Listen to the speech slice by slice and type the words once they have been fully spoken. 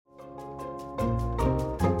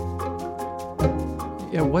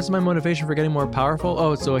Yeah, what's my motivation for getting more powerful?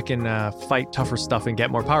 Oh, so I can fight tougher stuff and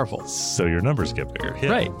get more powerful. So your numbers get bigger. Yeah.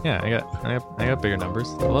 Right. Yeah, I got bigger numbers.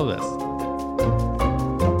 I love this.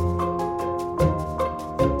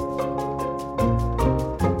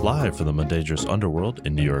 Live from the Mundangerous Underworld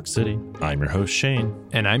in New York City, I'm your host, Shane.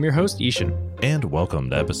 And I'm your host, Ishan. And welcome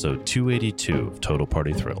to episode 282 of Total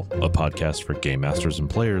Party Thrill, a podcast for game masters and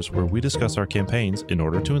players where we discuss our campaigns in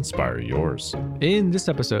order to inspire yours. In this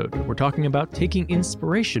episode, we're talking about taking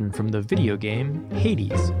inspiration from the video game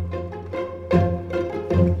Hades.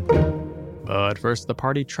 But first, the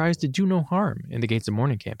party tries to do no harm in the Gates of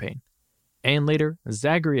Morning campaign. And later,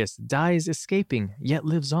 Zagreus dies escaping, yet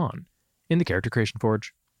lives on in the Character Creation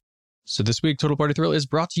Forge. So this week, Total Party Thrill is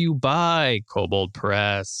brought to you by Kobold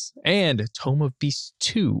Press and Tome of Beasts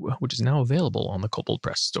 2, which is now available on the Kobold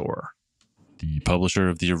Press store. The publisher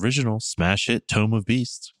of the original smash hit Tome of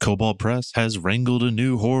Beasts, Kobold Press, has wrangled a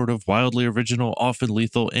new horde of wildly original, often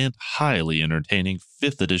lethal, and highly entertaining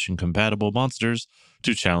 5th edition compatible monsters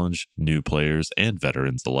to challenge new players and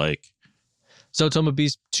veterans alike. So Tome of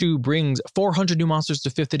Beasts 2 brings 400 new monsters to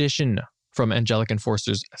 5th edition, from Angelic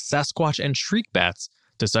Enforcers, Sasquatch and Shriek Bats,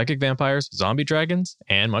 to Psychic Vampires, Zombie Dragons,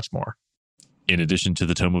 and much more. In addition to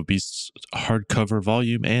the Tome of Beasts hardcover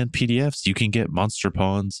volume and PDFs, you can get Monster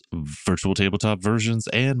Pawns, virtual tabletop versions,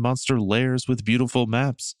 and monster lairs with beautiful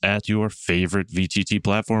maps at your favorite VTT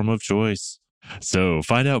platform of choice. So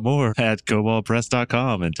find out more at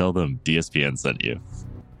koboldpress.com and tell them DSPN sent you.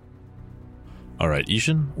 All right,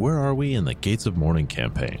 Ishan, where are we in the Gates of Morning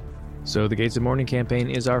campaign? So the Gates of Morning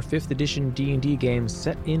campaign is our 5th edition D&D game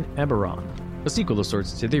set in Eberron, a sequel of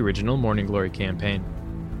sorts to the original Morning Glory campaign.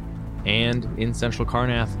 And in Central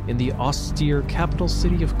Karnath, in the austere capital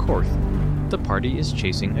city of Korth, the party is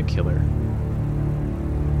chasing a killer.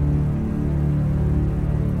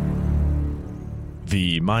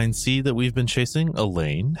 The Mind Seed that we've been chasing,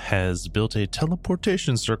 Elaine, has built a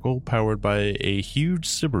teleportation circle powered by a huge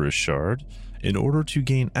Sybaris shard in order to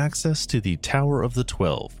gain access to the Tower of the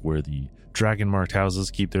 12, where the dragon-marked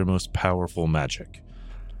houses keep their most powerful magic.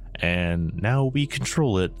 And now we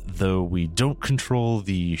control it, though we don't control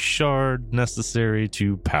the shard necessary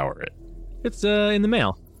to power it. It's in the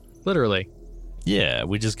mail, literally. Yeah,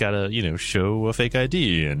 we just gotta, show a fake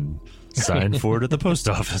ID and sign for it at the post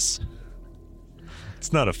office.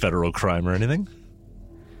 It's not a federal crime or anything.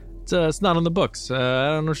 It's not on the books. I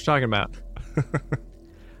don't know what you're talking about.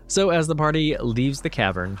 So as the party leaves the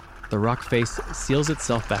cavern, the rock face seals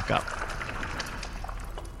itself back up.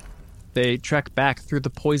 They trek back through the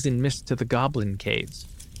poison mist to the goblin caves,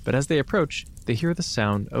 but as they approach, they hear the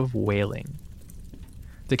sound of wailing.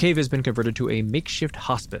 The cave has been converted to a makeshift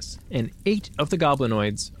hospice, and 8 of the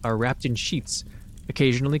goblinoids are wrapped in sheets,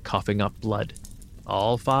 occasionally coughing up blood.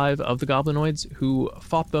 All 5 of the goblinoids who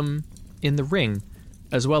fought them in the ring,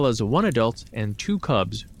 as well as 1 adult and 2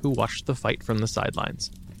 cubs who watched the fight from the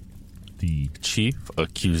sidelines. The chief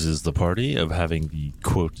accuses the party of having the,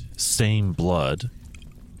 quote, same blood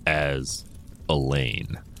as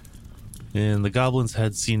Elaine. And the goblins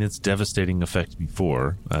had seen its devastating effect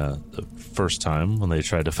before, the first time when they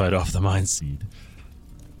tried to fight off the Mind Seed.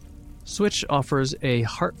 Switch offers a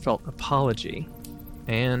heartfelt apology,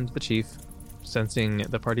 and the chief, sensing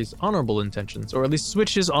the party's honorable intentions, or at least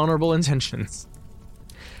Switch's honorable intentions,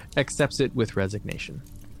 accepts it with resignation.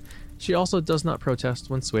 She also does not protest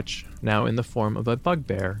when Switch, now in the form of a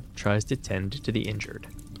bugbear, tries to tend to the injured.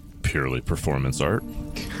 Purely performance art.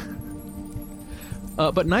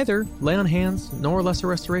 But neither Lay on Hands, nor Lesser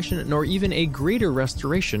Restoration, nor even a Greater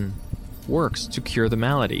Restoration works to cure the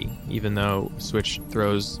malady, even though Switch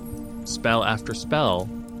throws spell after spell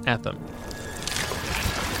at them.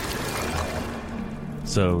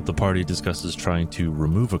 So the party discusses trying to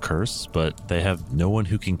remove a curse, but they have no one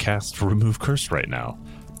who can cast Remove Curse right now.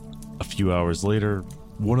 A few hours later,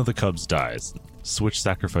 one of the cubs dies. Switch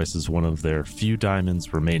sacrifices one of their few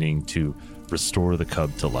diamonds remaining to restore the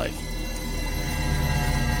cub to life.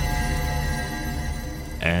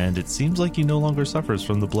 And it seems like he no longer suffers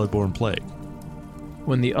from the bloodborne plague.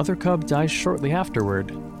 When the other cub dies shortly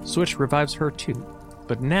afterward, Switch revives her too,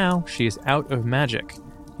 but now she is out of magic,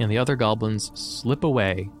 and the other goblins slip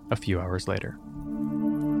away a few hours later.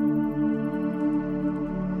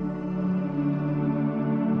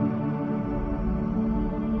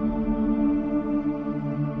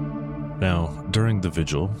 Now, during the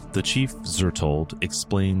vigil, the chief Zertold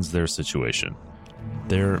explains their situation.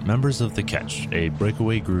 They're members of the Catch, a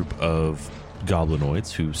breakaway group of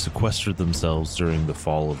goblinoids who sequestered themselves during the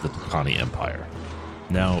fall of the Takani Empire.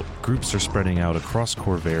 Now, groups are spreading out across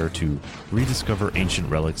Corvair to rediscover ancient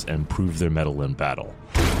relics and prove their mettle in battle.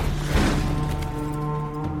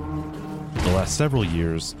 The last several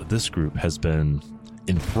years, this group has been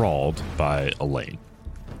enthralled by Elaine.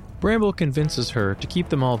 Bramble convinces her to keep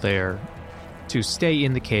them all there, to stay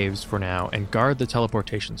in the caves for now and guard the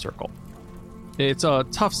teleportation circle. It's a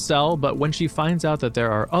tough sell, but when she finds out that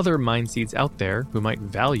there are other mind seeds out there who might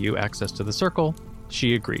value access to the circle,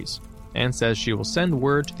 she agrees, and says she will send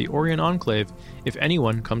word to the Orion Enclave if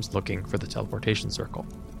anyone comes looking for the teleportation circle.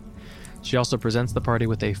 She also presents the party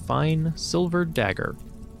with a fine silver dagger.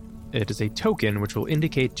 It is a token which will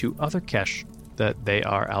indicate to other Kesh that they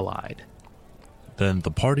are allied. Then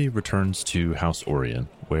the party returns to House Orion,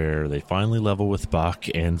 where they finally level with Bach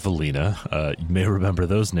and Valina. You may remember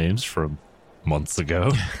those names from months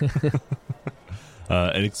ago.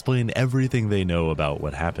 And explain everything they know about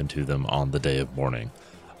what happened to them on the day of mourning,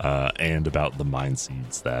 and about the mind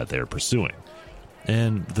seeds that they're pursuing.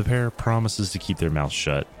 And the pair promises to keep their mouths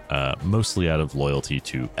shut, mostly out of loyalty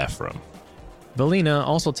to Ephraim. Valina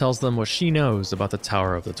also tells them what she knows about the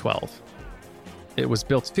Tower of the 12. It was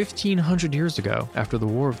built 1,500 years ago after the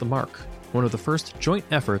War of the Mark, one of the first joint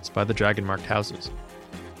efforts by the dragon-marked houses.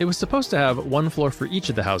 It was supposed to have one floor for each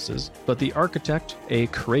of the houses, but the architect, a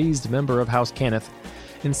crazed member of House Cannith,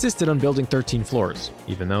 insisted on building 13 floors,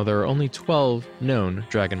 even though there are only 12 known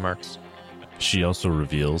dragon marks. She also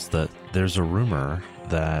reveals that there's a rumor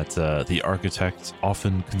that the architect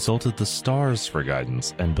often consulted the stars for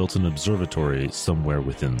guidance and built an observatory somewhere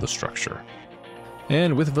within the structure.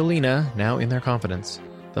 And with Valina now in their confidence,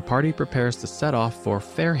 the party prepares to set off for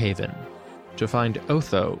Fairhaven to find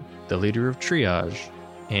Otho, the leader of Triage,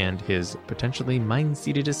 and his potentially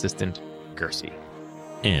mind-seated assistant, Gersi.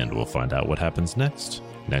 And we'll find out what happens next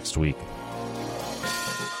week.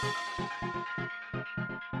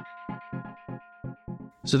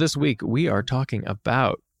 So this week, we are talking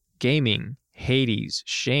about gaming, Hades.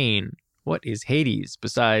 Shane, what is Hades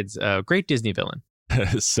besides a great Disney villain?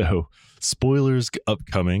 So, spoilers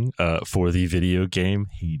upcoming for the video game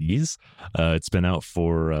Hades. It's been out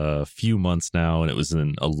for a few months now, and it was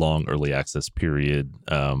in a long early access period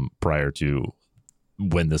prior to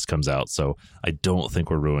when this comes out. So I don't think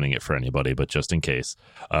we're ruining it for anybody, but just in case.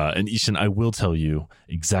 And Ishan, I will tell you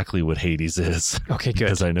exactly what Hades is. Okay, good.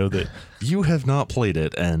 Because I know that you have not played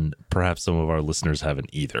it, and perhaps some of our listeners haven't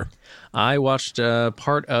either. I watched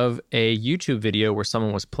part of a YouTube video where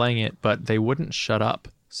someone was playing it, but they wouldn't shut up.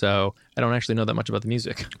 So I don't actually know that much about the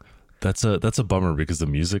music. That's a bummer because the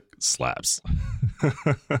music slaps.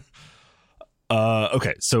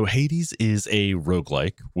 Okay, so Hades is a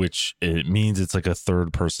roguelike, which it means it's like a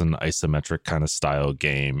third-person isometric kind of style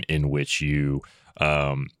game in which you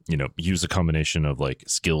use a combination of like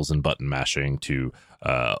skills and button mashing to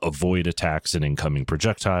avoid attacks and incoming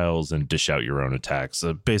projectiles and dish out your own attacks.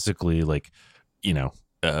 Basically, like,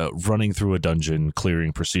 running through a dungeon,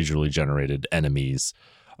 clearing procedurally generated enemies,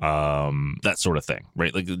 that sort of thing,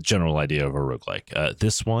 right? Like the general idea of a roguelike.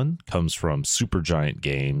 This one comes from Supergiant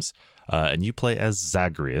Games. And you play as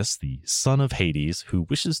Zagreus, the son of Hades, who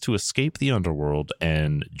wishes to escape the underworld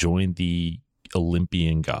and join the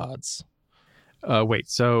Olympian gods. Wait,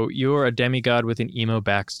 so you're a demigod with an emo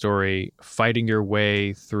backstory, fighting your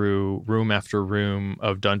way through room after room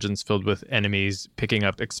of dungeons filled with enemies, picking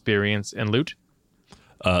up experience and loot?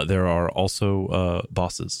 There are also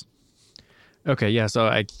bosses. Okay, yeah, so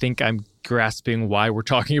I think I'm grasping why we're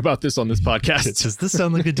talking about this on this podcast. Does this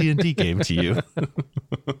sound like a D&D game to you?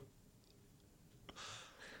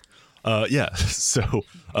 So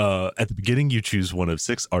at the beginning, you choose one of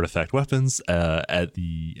 6 artifact weapons. At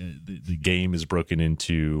the game is broken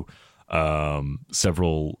into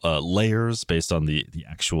several layers based on the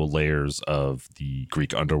actual layers of the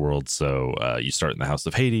Greek underworld. So you start in the House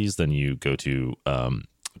of Hades, then you go to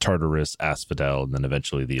Tartarus, Asphodel, and then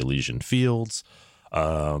eventually the Elysian Fields.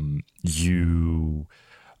 You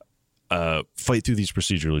fight through these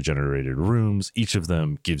procedurally generated rooms. Each of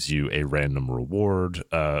them gives you a random reward.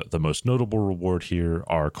 The most notable reward here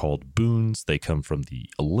are called boons. They come from the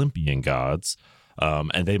Olympian gods,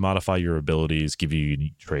 and they modify your abilities, give you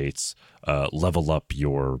unique traits, level up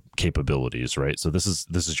your capabilities, right? So this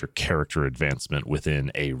is your character advancement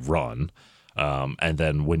within a run. And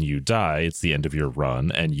then when you die, it's the end of your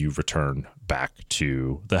run, and you return back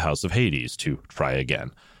to the House of Hades to try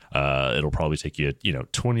again. It'll probably take you,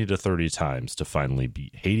 20 to 30 times to finally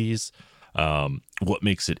beat Hades. What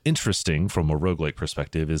makes it interesting from a roguelike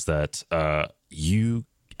perspective is that you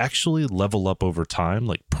actually level up over time,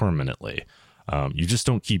 like permanently. You just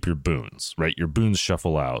don't keep your boons, right? Your boons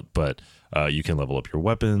shuffle out, but you can level up your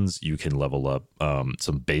weapons. You can level up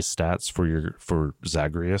some base stats for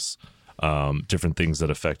Zagreus. Different things that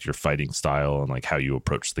affect your fighting style and like how you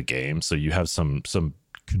approach the game. So you have some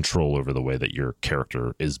control over the way that your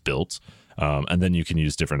character is built. And then you can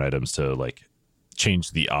use different items to like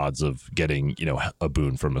change the odds of getting, a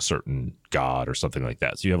boon from a certain god or something like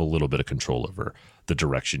that. So you have a little bit of control over the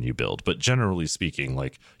direction you build. But generally speaking,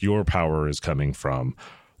 like your power is coming from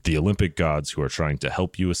the Olympic gods who are trying to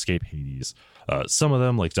help you escape Hades. Some of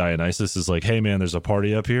them, like Dionysus, is like, hey man, there's a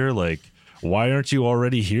party up here. Like, why aren't you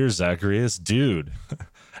already here, Zagreus? Dude.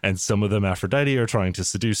 And some of them, Aphrodite, are trying to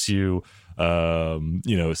seduce you.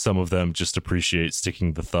 Some of them just appreciate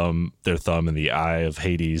sticking their thumb in the eye of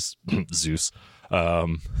Hades, Zeus.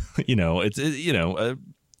 Ares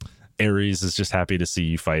is just happy to see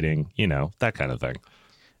you fighting, that kind of thing.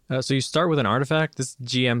 So you start with an artifact. This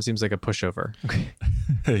GM seems like a pushover.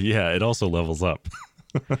 Yeah, it also levels up.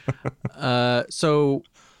 So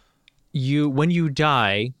when you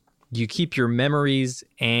die, you keep your memories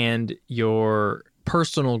and your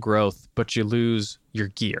personal growth, but you lose your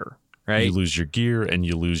gear, right? You lose your gear and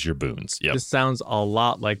you lose your boons. Yep. This sounds a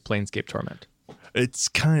lot like Planescape Torment. It's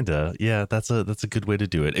that's a good way to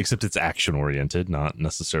do it, except it's action oriented, not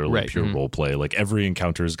necessarily pure role play. Like every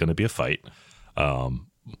encounter is going to be a fight,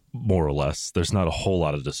 more or less. There's not a whole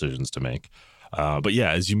lot of decisions to make. But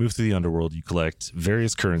yeah, as you move through the underworld, you collect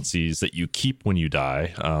various currencies that you keep when you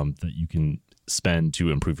die, that you can spend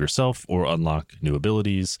to improve yourself or unlock new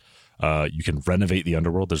abilities. You can renovate the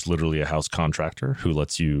underworld. There's literally a house contractor who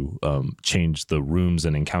lets you change the rooms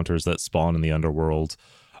and encounters that spawn in the underworld,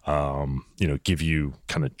 give you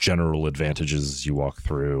kind of general advantages as you walk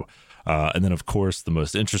through. And then, of course, the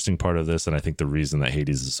most interesting part of this, and I think the reason that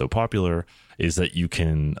Hades is so popular, is that you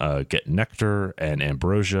can get nectar and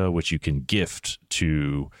ambrosia, which you can gift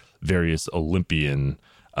to various Olympian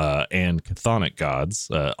and chthonic gods,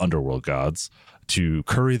 underworld gods, to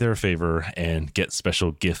curry their favor and get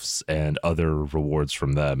special gifts and other rewards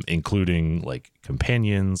from them, including like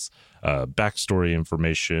companions, backstory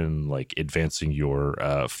information, like advancing your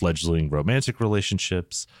fledgling romantic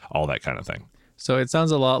relationships, all that kind of thing. So it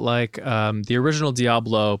sounds a lot like the original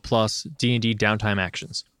Diablo plus D&D downtime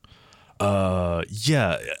actions.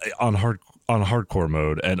 Yeah, on hardcore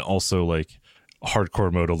mode, and also like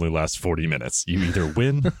hardcore mode only lasts 40 minutes. You either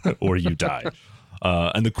win or you die.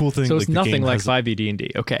 And the cool thing, so it's like, nothing like 5e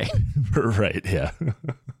D&D. Okay, right? Yeah.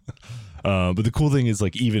 But the cool thing is,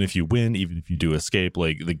 like, even if you win, even if you do escape,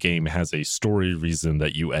 like the game has a story reason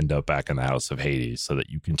that you end up back in the House of Hades, so that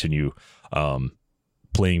you continue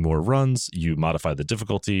playing more runs. You modify the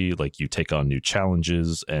difficulty, like you take on new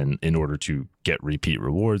challenges, and in order to get repeat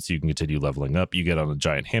rewards, you can continue leveling up. You get on a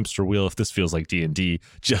giant hamster wheel. If this feels like D&D,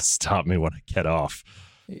 just stop me when I get off.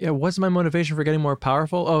 Yeah, what's my motivation for getting more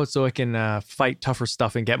powerful? Oh, so I can fight tougher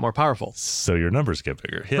stuff and get more powerful. So your numbers get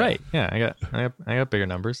bigger. Yeah. Right. Yeah, I got bigger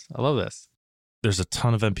numbers. I love this. There's a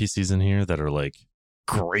ton of NPCs in here that are like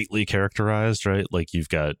greatly characterized, right? Like you've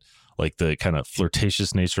got like the kind of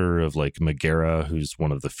flirtatious nature of like Megara, who's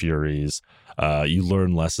one of the Furies. You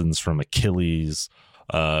learn lessons from Achilles.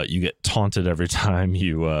 You get taunted every time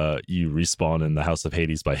you respawn in the House of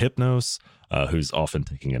Hades by Hypnos, who's often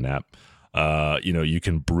taking a nap. You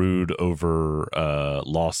can brood over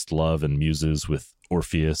lost love and muses with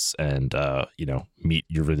Orpheus, and meet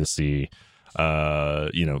Eurydice. You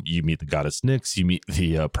meet the goddess Nyx. You meet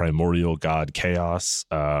the primordial god Chaos.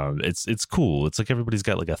 It's cool. It's like everybody's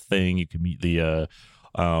got like a thing. You can meet the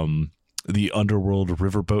underworld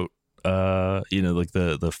riverboat. Like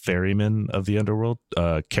the ferryman of the underworld,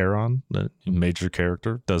 Charon, the major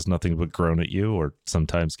character, does nothing but groan at you or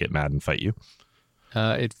sometimes get mad and fight you.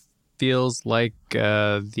 It feels like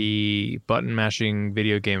the button mashing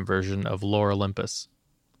video game version of Lore Olympus.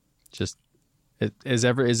 Just is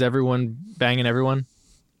everyone banging everyone?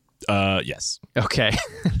 Yes. Okay.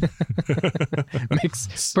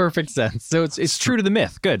 Makes perfect sense. So it's true to the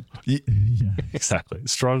myth. Good. Yeah, exactly.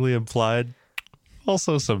 Strongly implied.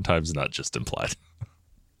 Also sometimes not just implied.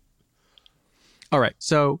 All right.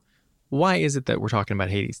 So why is it that we're talking about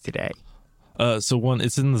Hades today? So one,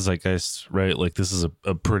 it's in the zeitgeist, right? Like this is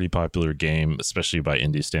a pretty popular game, especially by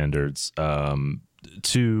indie standards.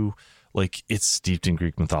 Two, like it's steeped in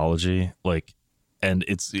Greek mythology, like, and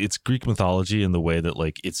it's Greek mythology in the way that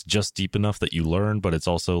like it's just deep enough that you learn, but it's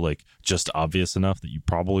also like just obvious enough that you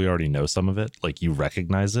probably already know some of it, like you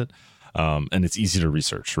recognize it, and it's easy to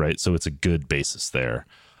research, right? So it's a good basis there.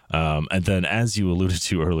 And then, as you alluded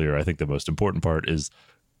to earlier, I think the most important part is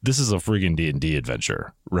this is a friggin' D&D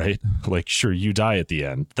adventure, right? Like, sure, you die at the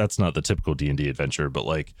end. That's not the typical D&D adventure, but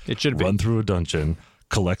like, it should run through a dungeon,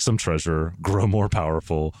 collect some treasure, grow more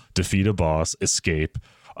powerful, defeat a boss, escape,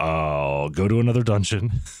 go to another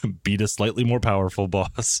dungeon, beat a slightly more powerful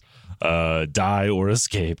boss, die or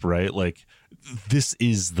escape, right? Like, this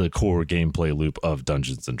is the core gameplay loop of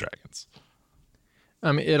Dungeons and Dragons.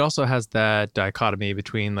 I mean, it also has that dichotomy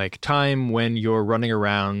between like time when you're running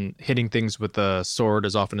around hitting things with a sword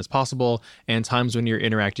as often as possible, and times when you're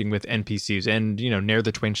interacting with NPCs, and ne'er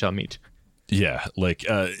the twain shall meet. Yeah, like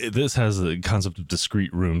this has the concept of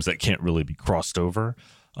discrete rooms that can't really be crossed over.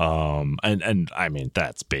 And I mean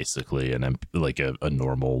that's basically a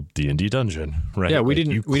normal D&D dungeon, right? Yeah, we Like,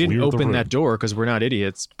 didn't open that door because we're not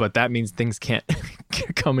idiots, but that means things can't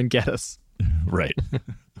come and get us. Right.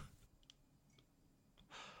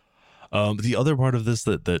 The other part of this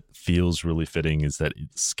that feels really fitting is that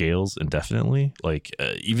it scales indefinitely. Like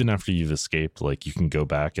even after you've escaped, like you can go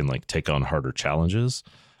back and like take on harder challenges,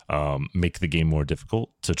 make the game more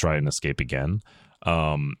difficult to try and escape again.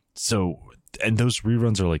 And those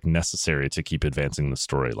reruns are like necessary to keep advancing the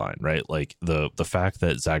storyline, right? Like the fact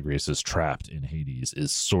that Zagreus is trapped in Hades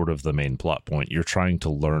is sort of the main plot point. You're trying to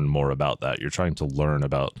learn more about that. You're trying to learn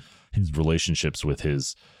about his relationships with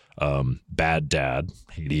his bad dad,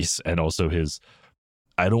 Hades, and also his,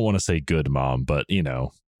 I don't want to say good mom, but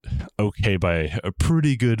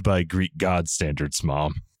pretty good by Greek god standards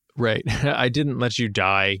mom. Right. I didn't let you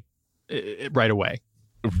die right away.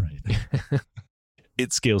 Right.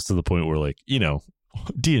 It scales to the point where like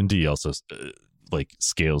D&D also like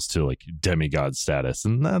scales to like demigod status,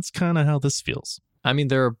 and that's kind of how this feels. I mean,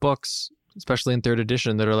 there are books, especially in 3rd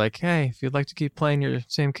edition, that are like, hey, if you'd like to keep playing your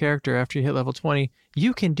same character after you hit level 20,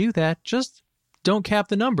 you can do that. Just don't cap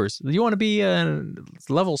the numbers. You want to be a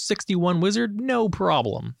level 61 wizard? No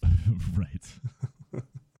problem. Right.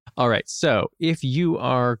 All right. So if you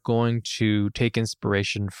are going to take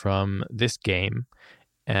inspiration from this game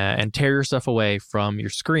and tear yourself away from your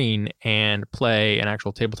screen and play an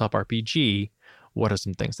actual tabletop RPG, what are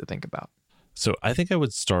some things to think about? So I think I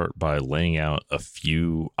would start by laying out a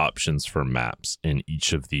few options for maps in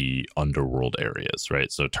each of the underworld areas,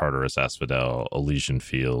 right? So Tartarus, Asphodel, Elysian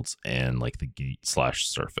Fields, and like the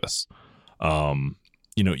gate/surface.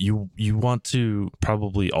 You want to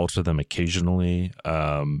probably alter them occasionally,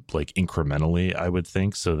 like incrementally, I would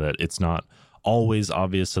think, so that it's not always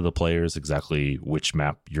obvious to the players exactly which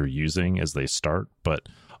map you're using as they start. But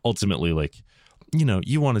ultimately, like,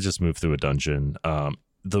 you want to just move through a dungeon.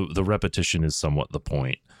 The repetition is somewhat the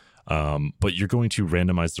point, but you're going to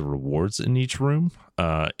randomize the rewards in each room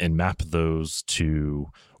and map those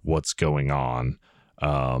to what's going on,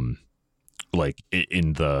 like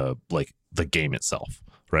in the game itself,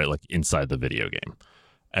 right? Like inside the video game,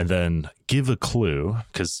 and then give a clue,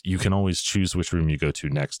 because you can always choose which room you go to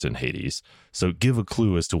next in Hades. So give a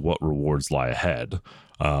clue as to what rewards lie ahead.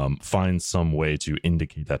 Find some way to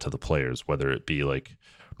indicate that to the players, whether it be like,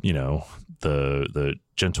 the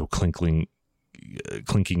gentle clinking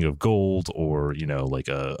of gold, or like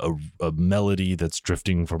a melody that's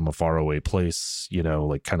drifting from a faraway place.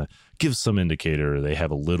 Like kind of give some indicator they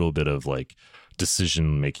have a little bit of like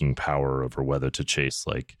decision making power over whether to chase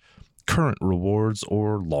like current rewards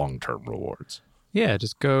or long-term rewards. Yeah,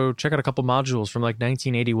 just go check out a couple modules from like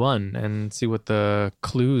 1981 and see what the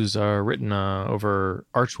clues are written over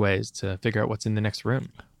archways to figure out what's in the next room.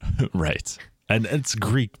 Right. And it's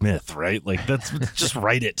Greek myth, right? Like that's just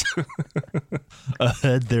write it.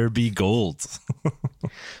 Ahead there be gold.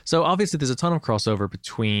 So obviously there's a ton of crossover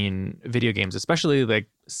between video games, especially like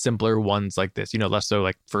simpler ones like this, less so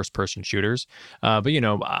like first person shooters. But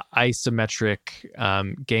isometric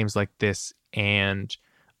games like this and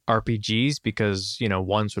RPGs, because,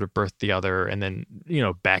 one sort of birthed the other, and then,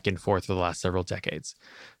 back and forth for the last several decades.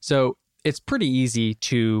 So it's pretty easy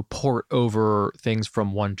to port over things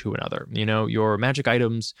from one to another. Your magic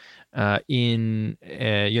items in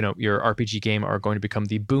your RPG game are going to become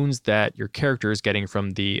the boons that your character is getting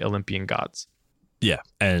from the Olympian gods. Yeah,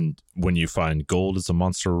 and when you find gold as a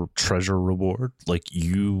monster treasure reward, like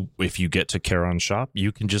if you get to Charon's shop,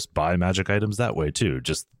 you can just buy magic items that way too,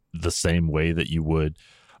 just the same way that you would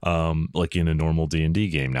like in a normal D&D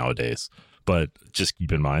game nowadays. But just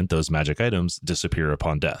keep in mind, those magic items disappear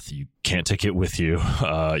upon death. You can't take it with you.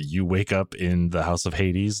 You wake up in the House of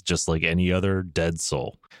Hades just like any other dead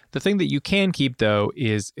soul. The thing that you can keep, though,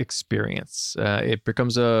 is experience. It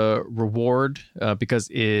becomes a reward because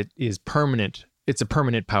it is permanent. It's a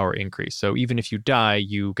permanent power increase. So even if you die,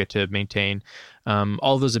 you get to maintain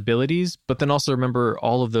all those abilities, but then also remember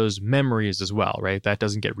all of those memories as well, right? That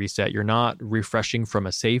doesn't get reset. You're not refreshing from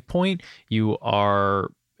a save point. You are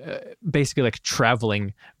basically like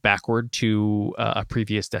traveling backward to a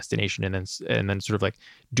previous destination and then sort of like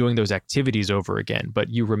doing those activities over again, but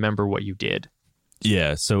you remember what you did.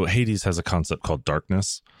 Yeah, so Hades has a concept called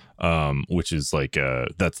darkness, which is like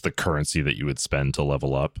that's the currency that you would spend to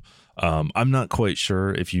level up. I'm not quite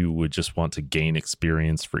sure if you would just want to gain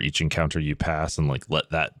experience for each encounter you pass and like let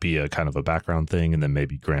that be a kind of a background thing, and then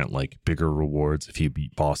maybe grant like bigger rewards if you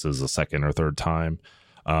beat bosses a second or third time.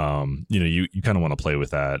 You kind of want to play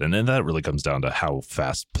with that, and then that really comes down to how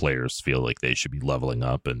fast players feel like they should be leveling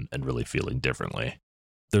up and really feeling differently.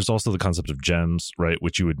 There's also the concept of gems, right,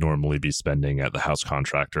 which you would normally be spending at the house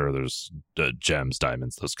contractor. There's gems,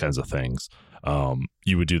 diamonds, those kinds of things.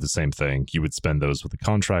 You would do the same thing. You would spend those with the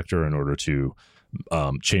contractor in order to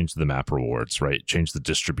change the map rewards, right? Change the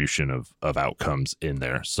distribution of outcomes in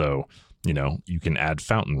there. So, you can add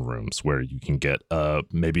fountain rooms where you can get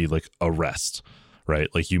maybe like a rest, right?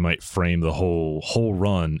 Like you might frame the whole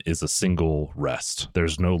run is a single rest.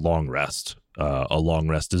 There's no long rest. A long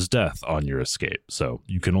rest is death on your escape. So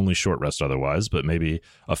you can only short rest otherwise, but maybe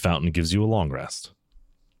a fountain gives you a long rest.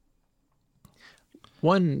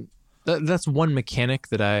 That's one mechanic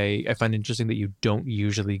that I find interesting that you don't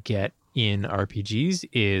usually get in RPGs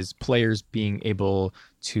is players being able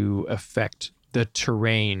to affect the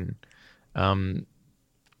terrain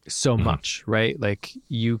so much, right? Like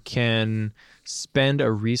you can spend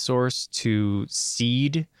a resource to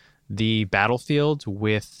seed the battlefield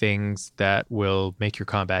with things that will make your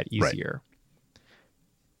combat easier.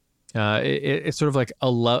 Right. It's sort of like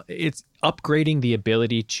it's upgrading the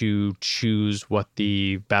ability to choose what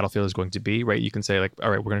the battlefield is going to be, right? You can say like, all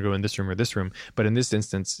right, we're going to go in this room or this room. But in this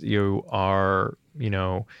instance, you are,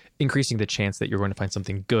 increasing the chance that you're going to find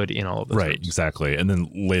something good in all of those rooms. Right, exactly. And then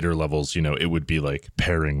later levels, it would be like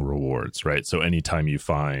pairing rewards, right? So anytime you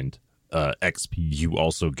find XP, you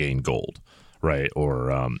also gain gold. Right.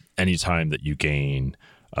 Or anytime that you gain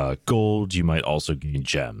gold, you might also gain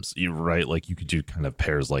gems. Right. Like you could do kind of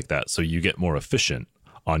pairs like that. So you get more efficient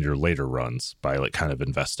on your later runs by like kind of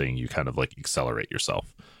investing. You kind of like accelerate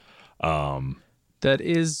yourself. That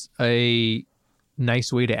is a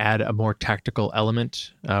nice way to add a more tactical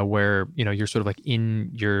element where, you're sort of like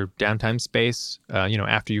in your downtime space,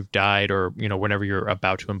 after you've died or, whenever you're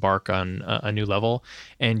about to embark on a new level,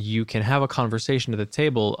 and you can have a conversation at the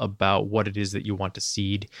table about what it is that you want to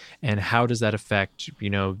seed and how does that affect,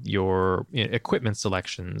 your equipment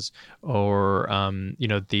selections or,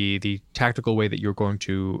 the tactical way that you're going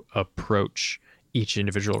to approach each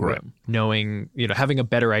individual room, knowing, having a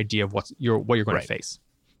better idea of what you're going to face.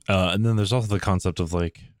 And then there's also the concept of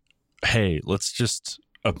like, hey, let's just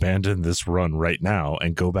abandon this run right now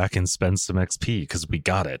and go back and spend some XP because we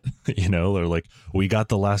got it, or like we got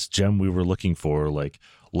the last gem we were looking for. Like,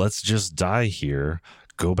 let's just die here,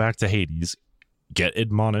 go back to Hades, get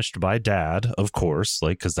admonished by Dad, of course,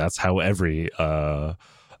 like because that's how every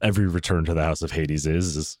return to the House of Hades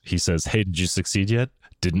is he says, hey, did you succeed yet?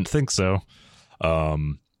 Didn't think so.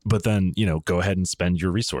 But then, go ahead and spend your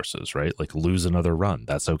resources, right? Like lose another run.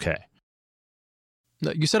 That's okay.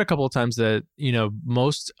 You said a couple of times that,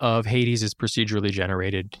 most of Hades is procedurally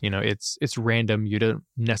generated. It's random. You don't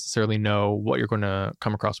necessarily know what you're going to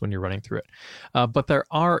come across when you're running through it. But there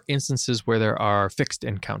are instances where there are fixed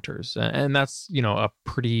encounters. And that's, a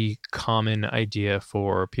pretty common idea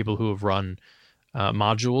for people who have run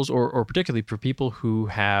modules or particularly for people who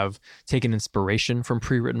have taken inspiration from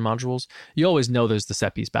pre-written modules. You always know there's the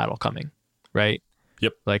set piece battle coming, right?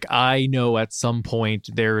 Yep. Like I know at some point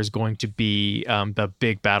there is going to be the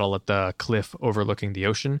big battle at the cliff overlooking the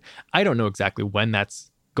ocean. I don't know exactly when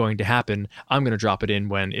that's going to happen. I'm going to drop it in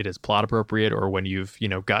when it is plot appropriate or when you've,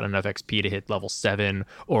 got enough XP to hit level 7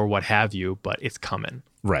 or what have you, but it's coming.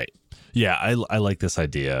 Right. Yeah, I like this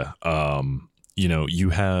idea. You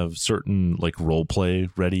have certain like role play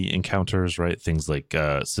ready encounters, right? Things like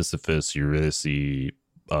Sisyphus, Eurydice,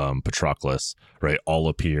 Patroclus, right? All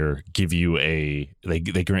appear, give you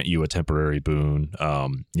they grant you a temporary boon.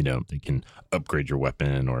 They can upgrade your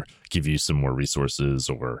weapon or give you some more resources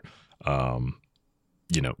or,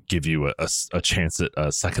 give you a chance at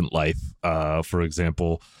a second life, for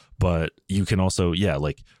example. But you can also, you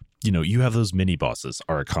have those mini bosses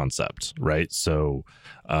are a concept, right? So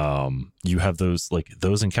you have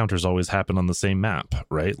those encounters always happen on the same map,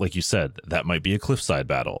 right? Like you said, that might be a cliffside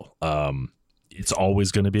battle. It's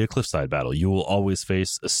always going to be a cliffside battle. You will always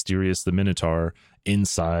face Asterius the Minotaur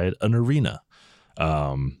inside an arena,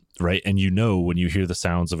 right? And when you hear the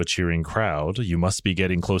sounds of a cheering crowd, you must be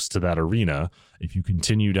getting close to that arena. If you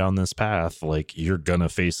continue down this path, like you're going to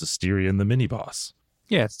face Asterion the mini boss.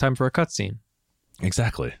 Yeah, it's time for a cutscene.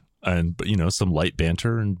 Exactly. And, some light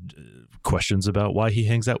banter and questions about why he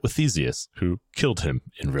hangs out with Theseus, who killed him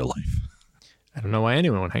in real life. I don't know why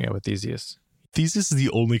anyone would hang out with Theseus. Theseus is the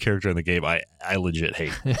only character in the game I legit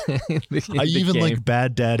hate. I even game. like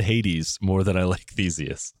Bad Dad Hades more than I like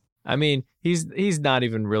Theseus. I mean, he's not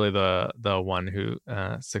even really the one who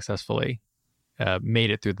successfully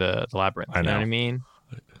made it through the labyrinth. You know what I mean?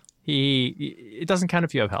 It doesn't count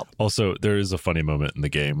if you have help. Also, there is a funny moment in the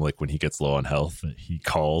game, like when he gets low on health, he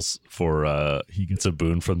calls for he gets a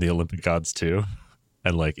boon from the Olympic gods too,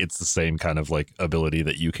 and like it's the same kind of like ability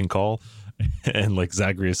that you can call, and like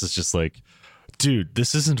Zagreus is just like, dude,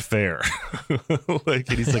 this isn't fair. Like,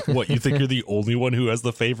 and he's like, what, you think you're the only one who has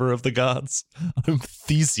the favor of the gods? I'm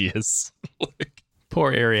Theseus. Like,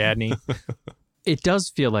 poor Ariadne. It does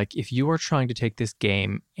feel like if you are trying to take this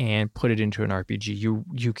game and put it into an RPG,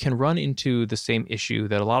 you can run into the same issue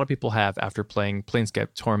that a lot of people have after playing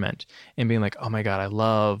Planescape Torment and being like, oh my God, I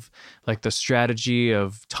love like the strategy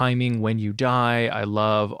of timing when you die. I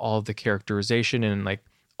love all of the characterization and like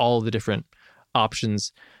all the different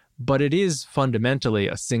options, but it is fundamentally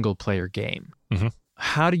a single player game. Mm-hmm.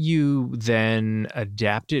 How do you then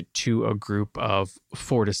adapt it to a group of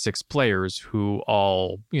 4 to 6 players who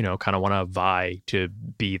all, kind of want to vie to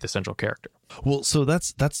be the central character? Well, so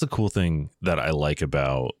that's the cool thing that I like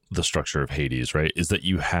about the structure of Hades, right? Is that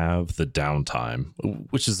you have the downtime,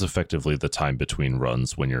 which is effectively the time between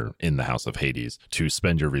runs when you're in the House of Hades, to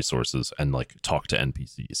spend your resources and like talk to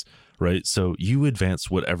NPCs, right? So you advance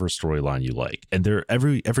whatever storyline you like, and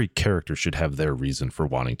every character should have their reason for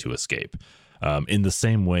wanting to escape. In the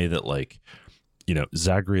same way that, like,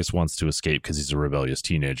 Zagreus wants to escape because he's a rebellious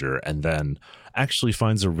teenager, and then actually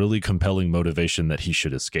finds a really compelling motivation that he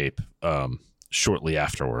should escape shortly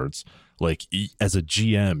afterwards. Like, as a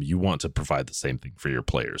GM, you want to provide the same thing for your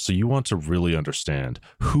players. So you want to really understand,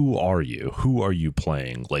 who are you? Who are you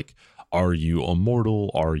playing? Like, are you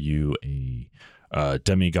immortal? Are you a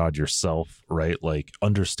demigod yourself, right? Like,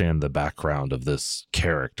 understand the background of this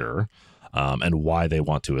character. And why they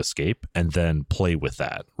want to escape, and then play with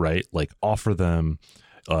that, right? Like, offer them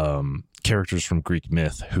characters from Greek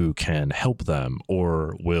myth who can help them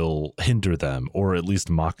or will hinder them or at least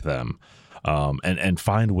mock them, and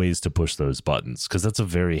find ways to push those buttons, because that's a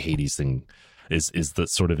very Hades thing, is the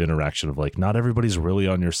sort of interaction of like, not everybody's really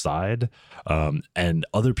on your side, and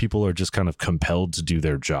other people are just kind of compelled to do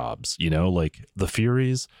their jobs, like the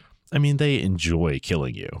Furies. I mean, they enjoy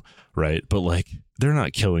killing you, right? But like, they're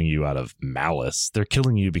not killing you out of malice. They're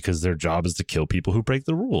killing you because their job is to kill people who break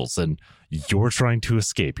the rules, and you're trying to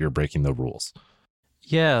escape. You're breaking the rules.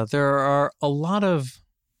 Yeah, there are a lot of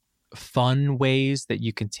fun ways that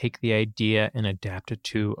you can take the idea and adapt it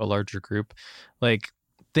to a larger group. Like,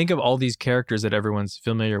 think of all these characters that everyone's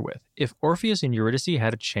familiar with. If Orpheus and Eurydice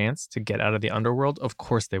had a chance to get out of the underworld, of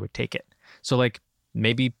course they would take it. So like,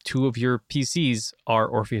 maybe 2 of your PCs are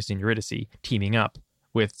Orpheus and Eurydice teaming up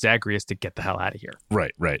with Zagreus to get the hell out of here.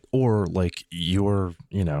 Right. Or like, you're,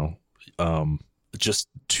 just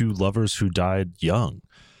 2 lovers who died young,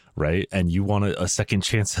 right? And you want a second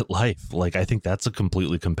chance at life. Like, I think that's a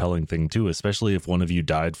completely compelling thing too, especially if one of you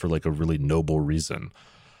died for like a really noble reason,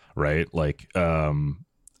 right? Like,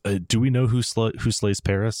 do we know who slays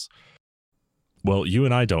Paris? Well, you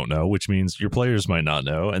and I don't know, which means your players might not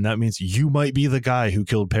know. And that means you might be the guy who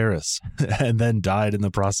killed Paris and then died in the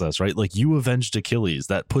process, right? Like, you avenged Achilles.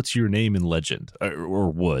 That puts your name in legend, or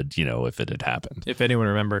would, if it had happened. If anyone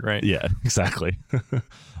remembered, right? Yeah, exactly.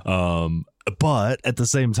 But at the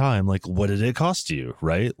same time, like, what did it cost you,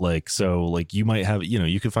 right? Like, so like, you might have,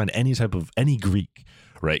 you could find any Greek,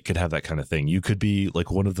 right, could have that kind of thing. You could be like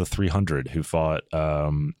one of the 300 who fought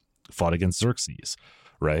against Xerxes.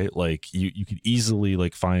 Right? Like, you could easily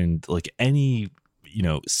like find like any,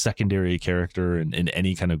 secondary character in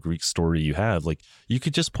any kind of Greek story you have. Like, you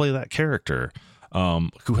could just play that character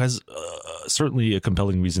who has certainly a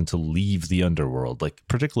compelling reason to leave the underworld. Like,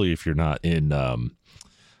 particularly if you're not in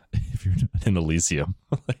Elysium.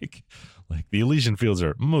 like the Elysian fields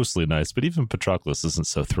are mostly nice, but even Patroclus isn't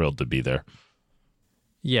so thrilled to be there.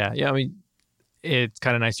 Yeah. I mean, it's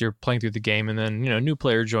kind of nice. You're playing through the game, and then a new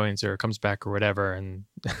player joins or comes back or whatever, and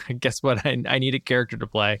guess what? I need a character to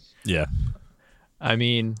play. Yeah. I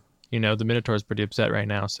mean, the Minotaur's pretty upset right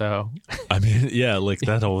now, so I mean, yeah, like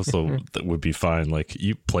that also that would be fine. Like,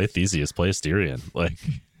 you play Theseus, play Asterion. Like,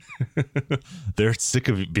 they're sick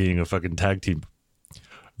of being a fucking tag team.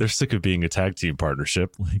 They're sick of being a tag team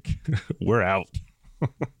partnership. Like, we're out.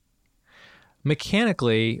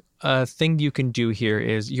 Mechanically, a thing you can do here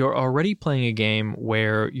is you're already playing a game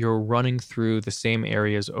where you're running through the same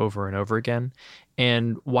areas over and over again.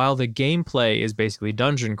 And while the gameplay is basically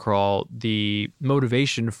dungeon crawl, the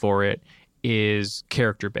motivation for it is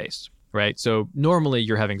character based. right? So normally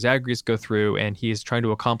you're having Zagreus go through and he is trying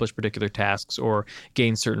to accomplish particular tasks or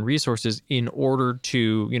gain certain resources in order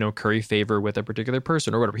to, curry favor with a particular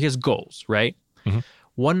person or whatever. He has goals, right? Mm-hmm.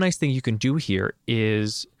 One nice thing you can do here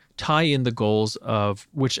is tie in the goals of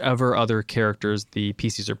whichever other characters the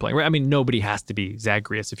PCs are playing. Right? I mean, nobody has to be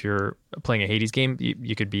Zagreus if you're playing a Hades game.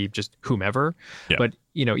 You could be just whomever. Yeah. But,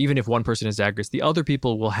 even if one person is Zagreus, the other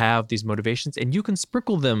people will have these motivations and you can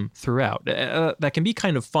sprinkle them throughout. That can be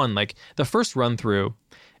kind of fun. Like the first run through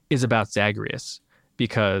is about Zagreus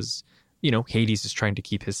because, Hades is trying to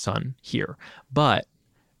keep his son here. But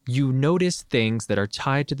you notice things that are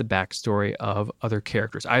tied to the backstory of other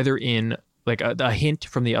characters, either in like a hint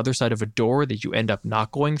from the other side of a door that you end up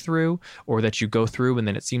not going through, or that you go through and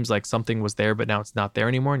then it seems like something was there, but now it's not there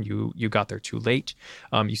anymore and you got there too late.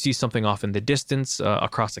 You see something off in the distance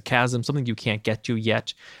across a chasm, something you can't get to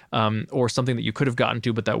yet, or something that you could have gotten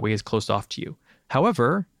to, but that way is close off to you.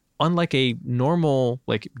 However, unlike a normal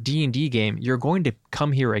like D&D game, you're going to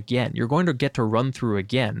come here again. You're going to get to run through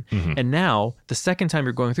again. Mm-hmm. And now, the second time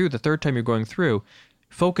you're going through, the third time you're going through,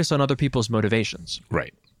 focus on other people's motivations.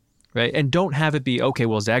 Right. And don't have it be, okay,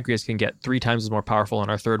 well, Zagreus can get 3 times as more powerful on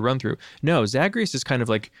our third run through. No, Zagreus is kind of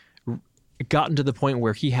like gotten to the point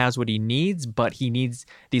where he has what he needs, but he needs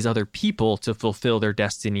these other people to fulfill their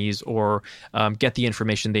destinies or get the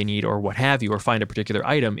information they need or what have you, or find a particular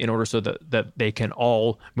item in order so that they can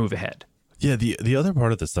all move ahead. Yeah, the other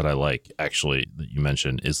part of this that I like, actually, that you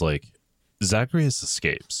mentioned is like Zagreus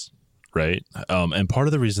escapes, right? And part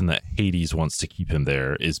of the reason that Hades wants to keep him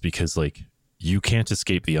there is because like you can't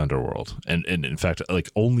escape the underworld. And in fact,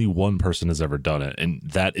 like only one person has ever done it. And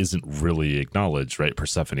that isn't really acknowledged, right?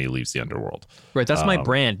 Persephone leaves the underworld. Right. That's my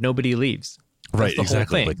brand. Nobody leaves. That's right.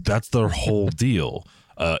 Exactly. Like that's their whole deal.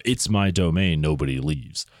 It's my domain. Nobody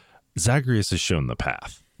leaves. Zagreus has shown the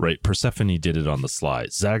path, right? Persephone did it on the sly.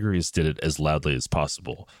 Zagreus did it as loudly as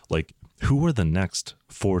possible. Like who are the next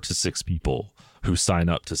 4 to 6 people who sign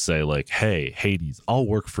up to say like, hey, Hades, I'll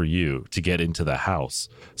work for you to get into the house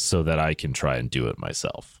so that I can try and do it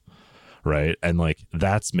myself, right? And like,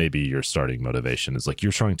 that's maybe your starting motivation is like,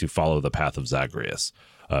 you're trying to follow the path of Zagreus.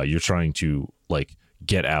 You're trying to like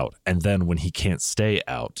get out. And then when he can't stay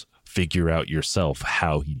out, figure out yourself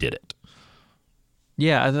how he did it.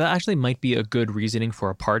 Yeah, that actually might be a good reasoning for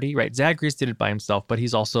a party, right? Zagreus did it by himself, but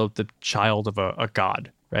he's also the child of a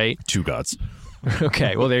god, right? 2 gods.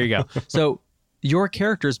 Okay, well, there you go. So your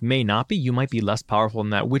characters may not be. You might be less powerful than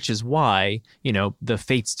that, which is why, the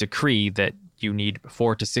fates decree that you need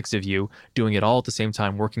 4 to 6 of you doing it all at the same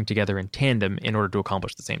time, working together in tandem in order to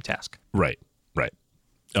accomplish the same task. Right. Like,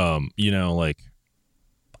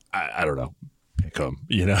 I don't know, pick them,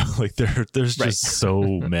 like there's just so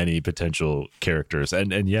many potential characters.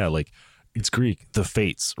 And yeah, like it's Greek, the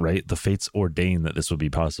fates, right? The fates ordained that this would be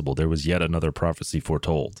possible. There was yet another prophecy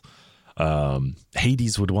foretold.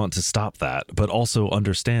 Hades would want to stop that, but also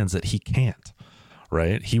understands that he can't,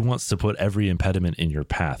 right? He wants to put every impediment in your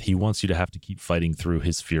path. He wants you to have to keep fighting through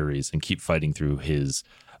his furies and keep fighting through his,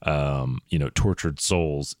 tortured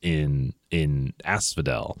souls in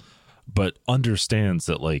Asphodel, but understands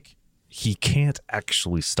that like he can't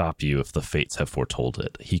actually stop you if the fates have foretold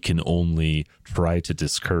it. He can only try to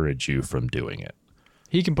discourage you from doing it.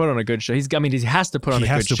 He can put on a good show. He has to put on a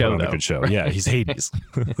good show. A good show. Yeah, he's Hades.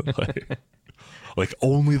 like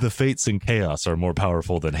only the fates and chaos are more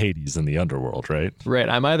powerful than Hades in the underworld, right? Right.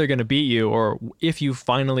 I'm either going to beat you, or if you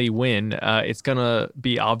finally win, it's going to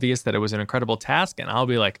be obvious that it was an incredible task, and I'll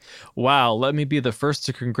be like, wow, let me be the first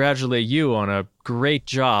to congratulate you on a great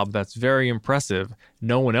job. That's very impressive.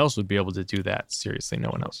 No one else would be able to do that. Seriously, no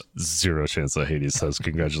one else. 0 chance that Hades says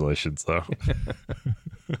congratulations, though.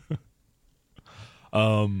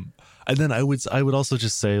 And then I would also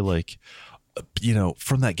just say, like,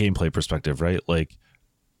 from that gameplay perspective, right? Like,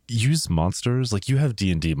 use monsters. Like, you have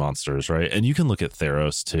D&D monsters, right? And you can look at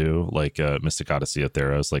Theros too, like Mystic Odyssey of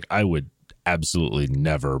Theros. Like, I would absolutely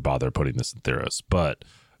never bother putting this in Theros, but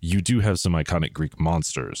you do have some iconic Greek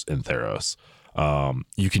monsters in Theros.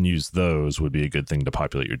 You can use those, would be a good thing to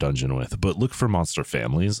populate your dungeon with. But look for monster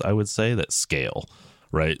families, I would say, that scale.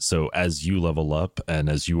 Right. So as you level up and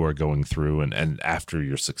as you are going through and after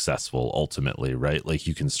you're successful, ultimately, right, like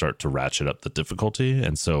you can start to ratchet up the difficulty.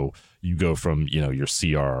 And so you go from, your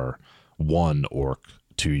CR1 orc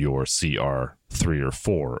to your CR3 or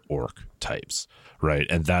 4 orc types. Right.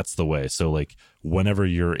 And that's the way. So like whenever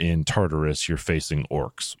you're in Tartarus, you're facing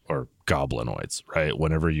orcs or goblinoids. Right.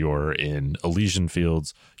 Whenever you're in Elysian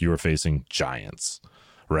Fields, you are facing giants.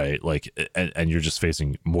 Right. Like, and you're just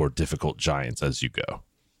facing more difficult giants as you go.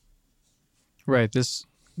 Right. This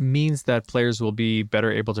means that players will be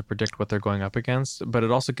better able to predict what they're going up against, but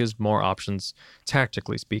it also gives more options,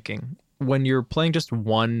 tactically speaking. When you're playing just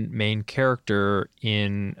one main character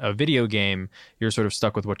in a video game, you're sort of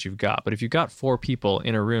stuck with what you've got. But if you've got 4 people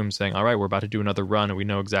in a room saying, all right, we're about to do another run, and we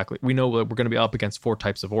know that we're going to be up against 4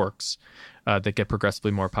 types of orcs that get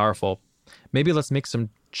progressively more powerful, maybe let's make some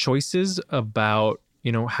choices about,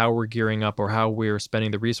 how we're gearing up or how we're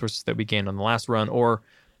spending the resources that we gained on the last run. Or,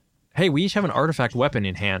 hey, we each have an artifact weapon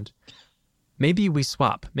in hand. Maybe we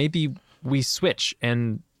swap. Maybe we switch,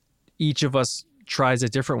 and each of us tries a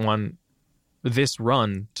different one this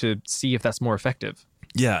run to see if that's more effective.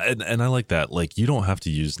 Yeah, and I like that. Like, you don't have to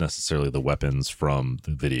use necessarily the weapons from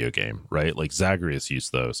the video game, right? Like, Zagreus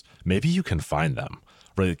used those. Maybe you can find them,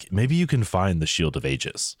 right? Maybe you can find the Shield of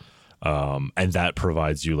Aegis, and that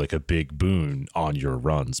provides you like a big boon on your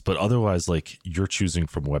runs. But otherwise, like, you're choosing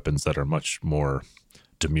from weapons that are much more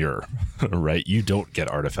demure, right? You don't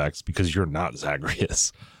get artifacts because you're not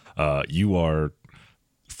Zagreus. You are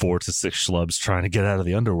 4 to 6 schlubs trying to get out of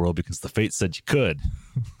the underworld because the fate said you could.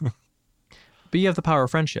 But you have the power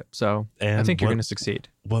of friendship, so I think you're going to succeed.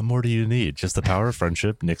 What more do you need? Just the power of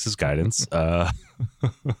friendship, Nyx's guidance, a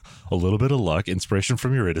little bit of luck, inspiration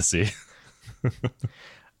from Eurydice.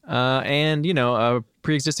 And, a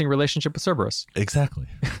pre-existing relationship with Cerberus. Exactly.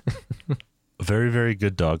 Very, very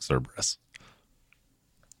good dog, Cerberus.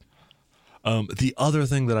 The other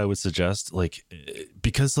thing that I would suggest,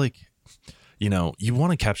 because you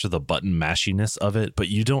want to capture the button mashiness of it, but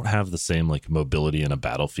you don't have the same like mobility in a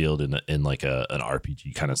battlefield in like an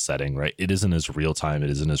RPG kind of setting, right? It isn't as real time. It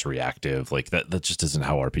isn't as reactive. Like that just isn't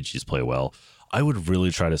how RPGs play well. I would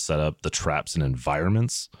really try to set up the traps and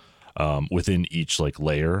environments within each like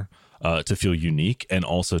layer to feel unique and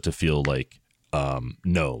also to feel like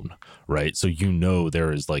known, right? So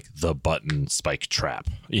there is like the button spike trap,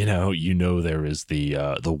 there is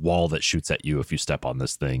the wall that shoots at you if you step on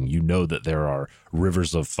this thing. That there are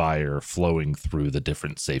rivers of fire flowing through the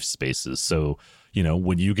different safe spaces. So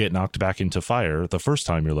when you get knocked back into fire the first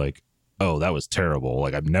time, you're like, oh, that was terrible,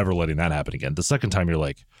 like I'm never letting that happen again. The second time you're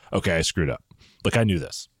like, okay, I screwed up, like I knew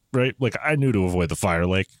this, right? Like I knew to avoid the fire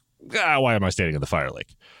lake. Why am I standing in the fire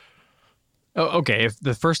lake? Oh, okay. If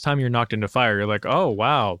the first time you're knocked into fire, you're like, oh,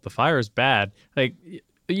 wow, the fire is bad. Like,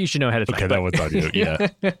 you should know ahead of time. Okay, that one's on you. Yeah.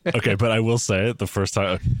 Okay, but I will say the first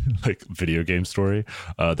time, like video game story,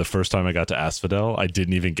 the first time I got to Asphodel, I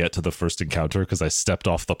didn't even get to the first encounter because I stepped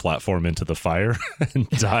off the platform into the fire and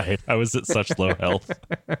died. I was at such low health.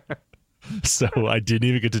 So I didn't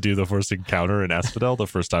even get to do the first encounter in Asphodel the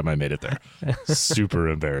first time I made it there. Super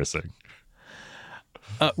embarrassing.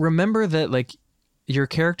 Remember that, like, your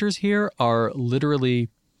characters here are literally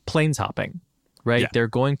planes hopping, right? Yeah. They're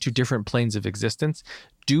going to different planes of existence.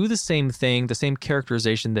 Do the same thing, the same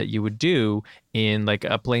characterization that you would do in like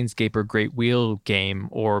a Planescaper Great Wheel game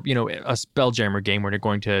or, a Spelljammer game where you're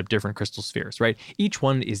going to different crystal spheres, right? Each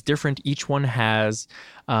one is different. Each one has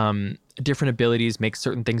different abilities, make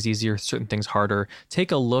certain things easier, certain things harder.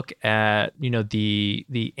 Take a look at,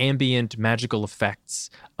 the ambient magical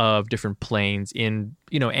effects of different planes in,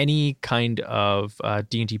 any kind of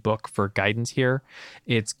D&D book for guidance here.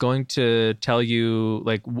 It's going to tell you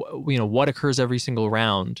like, what occurs every single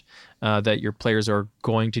round that your players are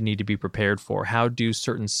going to need to be prepared for. How do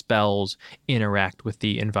certain spells interact with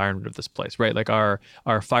the environment of this place, right? Like are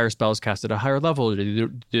fire spells cast at a higher level? Do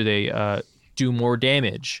they do more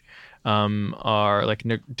damage? Are like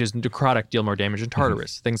does necrotic deal more damage in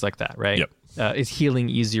Tartarus? Mm-hmm. Things like that, right? Yep. Is healing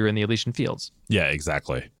easier in the Elysian Fields? Yeah,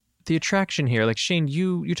 exactly. The attraction here, like Shane,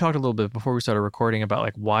 you talked a little bit before we started recording about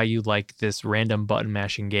like why you like this random button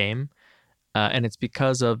mashing game, and it's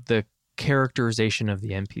because of the characterization of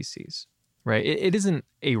the NPCs, right? It isn't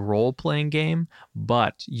a role-playing game,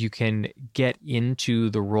 but you can get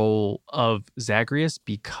into the role of Zagreus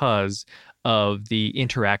because of the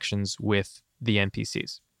interactions with the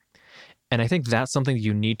NPCs. And I think that's something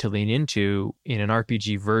you need to lean into in an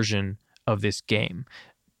RPG version of this game.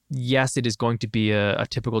 Yes, it is going to be a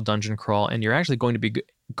typical dungeon crawl, and you're actually going to be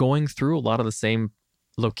going through a lot of the same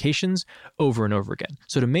locations over and over again.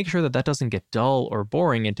 So to make sure that doesn't get dull or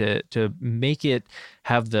boring and to make it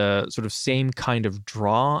have the sort of same kind of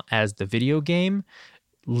draw as the video game,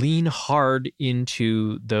 lean hard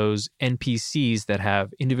into those NPCs that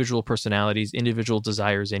have individual personalities, individual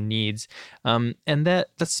desires and needs, and that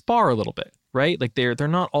spar a little bit, right? Like they're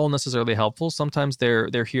not all necessarily helpful. Sometimes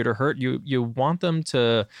they're here to hurt. You want them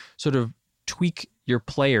to sort of tweak your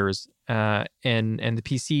players and the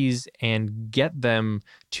PCs and get them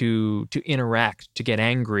to interact, to get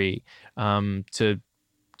angry, to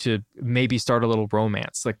to maybe start a little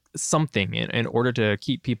romance, like something in order to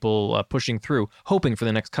keep people pushing through, hoping for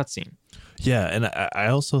the next cutscene. Yeah, and I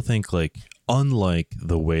also think, like, unlike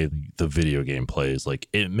the way the video game plays, like,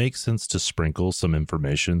 it makes sense to sprinkle some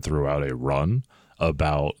information throughout a run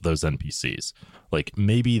about those NPCs. Like,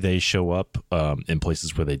 maybe they show up in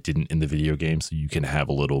places where they didn't in the video game, so you can have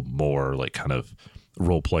a little more, like, kind of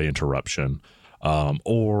role play interruption.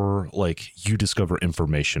 Or like you discover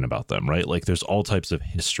information about them, right? Like there's all types of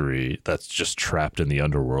history that's just trapped in the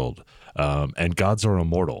underworld. And gods are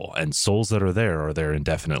immortal, and souls that are there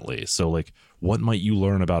indefinitely. So like, what might you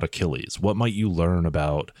learn about Achilles? What might you learn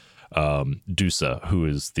about Dusa, who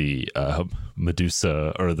is the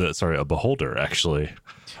Medusa, or a beholder actually,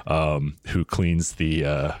 who cleans the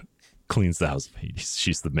house of Hades.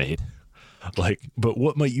 She's the maid. Like, but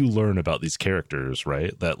what might you learn about these characters,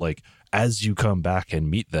 right? That like, as you come back and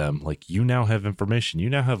meet them, like you now have information, you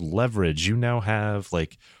now have leverage, you now have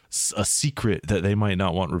like a secret that they might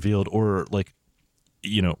not want revealed, or like,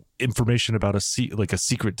 you know, information about a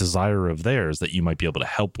secret desire of theirs that you might be able to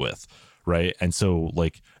help with, right? And so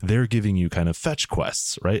like they're giving you kind of fetch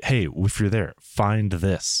quests, right? Hey, if you're there, find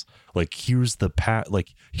this. Like here's the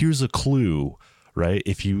like here's a clue. Right.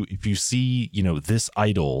 If you see, you know, this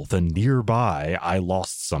idol, then nearby I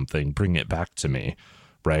lost something, bring it back to me.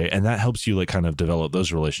 Right. And that helps you like kind of develop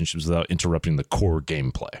those relationships without interrupting the core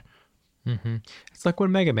gameplay. Mm-hmm. It's like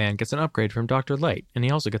when Mega Man gets an upgrade from Dr. Light, and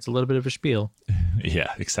he also gets a little bit of a spiel.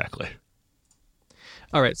 Yeah, exactly.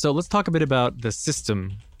 All right. So let's talk a bit about the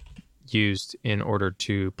system used in order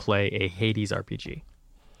to play a Hades RPG.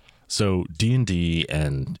 So D&D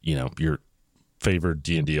and, you know, your favored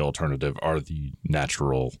D&D alternative are the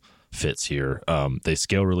natural fits here. They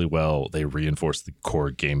scale really well. They reinforce the core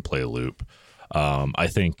gameplay loop. I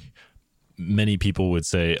think many people would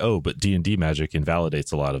say, oh, but D&D magic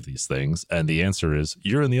invalidates a lot of these things. And the answer is,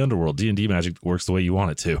 you're in the underworld. D&D magic works the way you want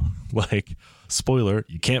it to. Like, spoiler,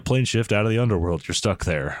 you can't plane shift out of the underworld. You're stuck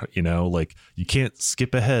there. You know, like you can't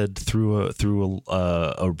skip ahead through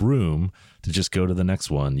a room to just go to the next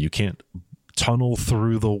one. You can't tunnel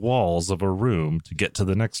through the walls of a room to get to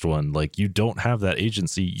the next one. Like, you don't have that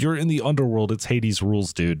agency. You're in the underworld. It's Hades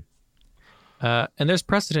rules, dude. And there's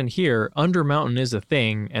precedent here. Undermountain is a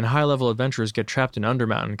thing, and high-level adventurers get trapped in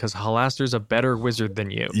Undermountain because Halaster's a better wizard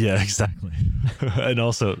than you. Yeah, exactly. And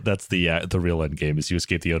also, that's the real end game, is you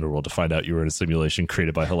escape the underworld to find out you were in a simulation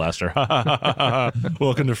created by Halaster.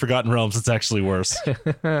 Welcome to Forgotten Realms. It's actually worse.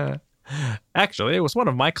 Actually, it was one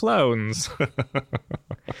of my clones.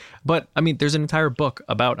 But I mean, there's an entire book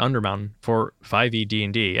about Undermountain for 5e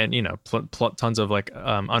D&D, and you know, tons of like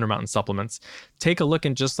Undermountain supplements. Take a look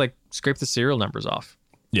and just like scrape the serial numbers off.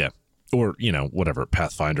 Yeah, or you know, whatever,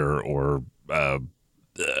 Pathfinder or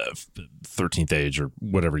 13th Age or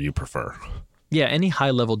whatever you prefer. Yeah, any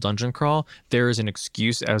high level dungeon crawl, there is an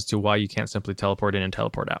excuse as to why you can't simply teleport in and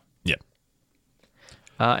teleport out. Yeah.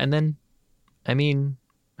 And then, I mean,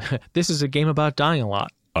 this is a game about dying a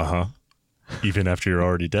lot. Uh-huh. Even after you're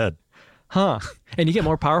already dead. Huh. And you get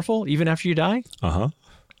more powerful even after you die? Uh-huh.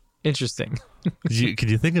 Interesting. Could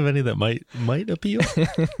you think of any that might appeal?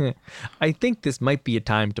 I think this might be a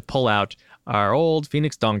time to pull out our old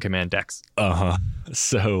Phoenix Dawn Command decks. Uh-huh.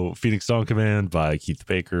 So Phoenix Dawn Command by Keith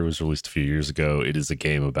Baker was released a few years ago. It is a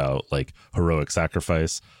game about like heroic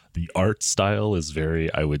sacrifice. The art style is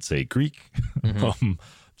very, I would say, Greek. Mm-hmm.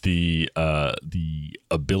 The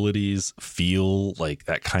abilities feel like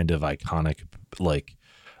that kind of iconic, like,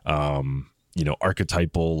 you know,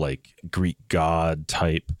 archetypal, like Greek god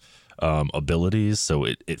type abilities. So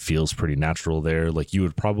it feels pretty natural there. Like you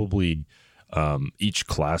would probably, each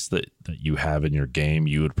class that you have in your game,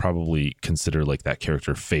 you would probably consider like that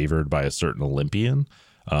character favored by a certain Olympian,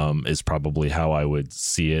 is probably how I would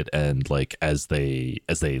see it. And like, as they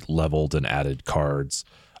leveled and added cards,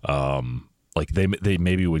 like they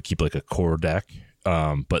maybe would keep like a core deck,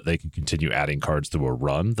 but they could continue adding cards through a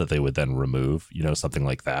run that they would then remove, you know, something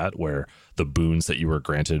like that, where the boons that you were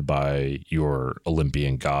granted by your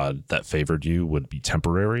Olympian god that favored you would be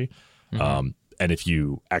temporary. Mm-hmm. And if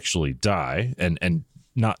you actually die, and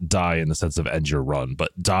not die in the sense of end your run,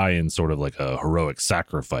 but die in sort of like a heroic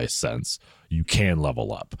sacrifice sense, you can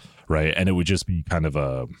level up, right? And it would just be kind of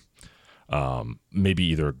a maybe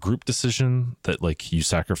either a group decision that like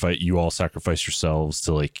you all sacrifice yourselves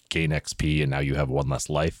to like gain XP, and now you have one less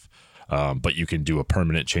life, but you can do a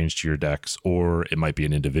permanent change to your decks, or it might be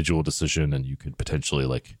an individual decision and you could potentially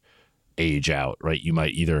like age out, right? You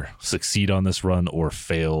might either succeed on this run or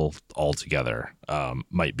fail altogether.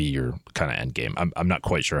 Might be your kind of end game. I'm not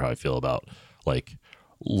quite sure how I feel about like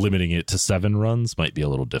limiting it to 7 runs. Might be a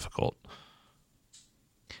little difficult.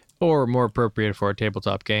 Or more appropriate for a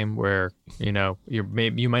tabletop game where, you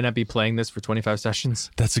might not be playing this for 25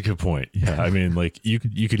 sessions. That's a good point. Yeah, I mean, like you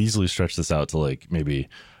could easily stretch this out to like maybe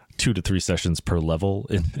 2 to 3 sessions per level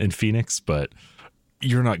in Phoenix, but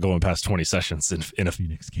you're not going past 20 sessions in a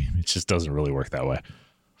Phoenix game. It just doesn't really work that way.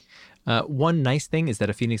 One nice thing is that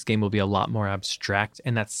a Phoenix game will be a lot more abstract,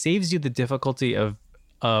 and that saves you the difficulty of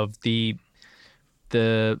the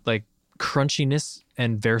like crunchiness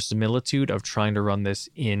and verisimilitude of trying to run this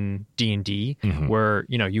in D&D, where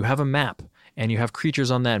you have a map and you have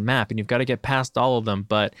creatures on that map and you've got to get past all of them,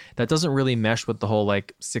 but that doesn't really mesh with the whole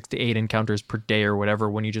like 6 to 8 encounters per day or whatever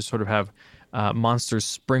when you just sort of have monsters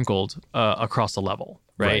sprinkled across a level,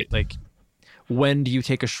 right? Like, when do you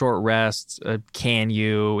take a short rest? Can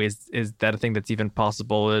you? Is that a thing that's even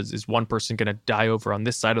possible? Is one person going to die over on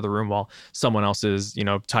this side of the room while someone else is,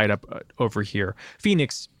 tied up over here?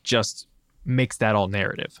 Phoenix just makes that all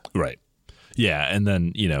narrative. Right. Yeah. And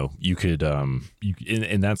then, you could,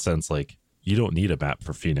 in that sense, like, you don't need a map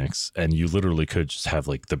for Phoenix, and you literally could just have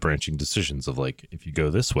like the branching decisions of like, if you go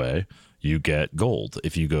this way, you get gold.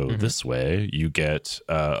 If you go this way, you get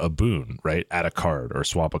a boon, right? Add a card or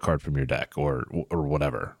swap a card from your deck or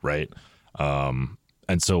whatever, right? And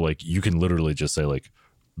so like you can literally just say like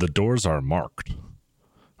the doors are marked,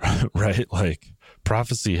 right? Like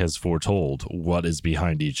prophecy has foretold what is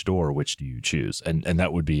behind each door. Which do you choose? And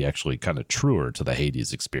that would be actually kind of truer to the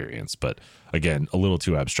Hades experience, but again, a little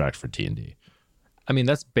too abstract for D&D. I mean,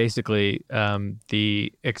 that's basically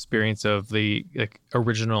the experience of the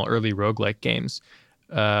original early roguelike games,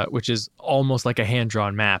 which is almost like a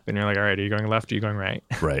hand-drawn map. And you're like, all right, are you going left or are you going right?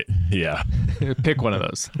 Right. Yeah. Pick one of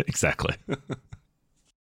those. Exactly.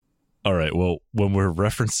 All right. Well, when we're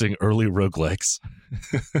referencing early roguelikes,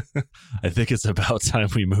 I think it's about time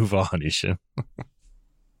we move on, Ishan.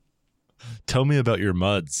 Tell me about your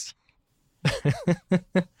muds.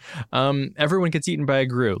 Everyone gets eaten by a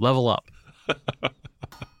grue. Level up.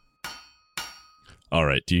 All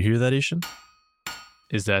right. Do you hear that, Ishan?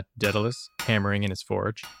 Is that Daedalus hammering in his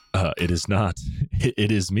forge? It is not.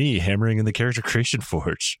 It is me hammering in the character creation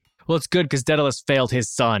forge. Well, it's good because Daedalus failed his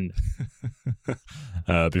son.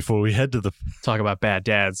 Before we head to the... Talk about bad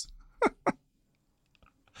dads.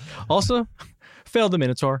 Also, failed the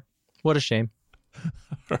Minotaur. What a shame.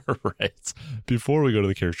 All right. Before we go to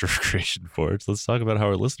the character creation forge, let's talk about how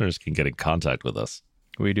our listeners can get in contact with us.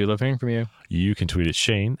 We do love hearing from you. You can tweet at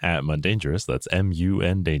Shane at Mundangerous. That's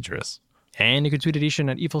MUN Dangerous. And you can tweet at Ishan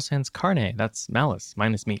at Evil Sans Carne. That's malice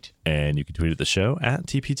minus meat. And you can tweet at the show at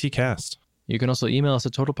TPTcast. You can also email us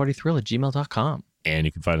at totalpartythrill@gmail.com. And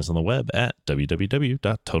you can find us on the web at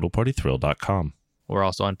www.totalpartythrill.com. We're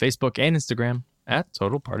also on Facebook and Instagram at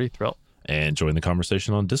Total Party Thrill. And join the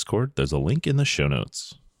conversation on Discord. There's a link in the show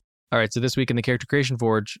notes. All right, so this week in the Character Creation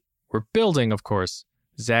Forge, we're building, of course,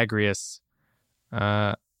 Zagreus.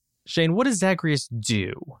 Shane, what does Zagreus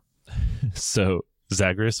do? So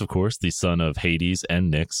Zagreus, of course, the son of Hades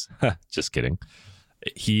and Nyx. Just kidding.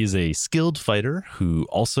 He is a skilled fighter who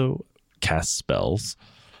also casts spells.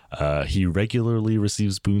 He regularly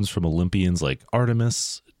receives boons from Olympians like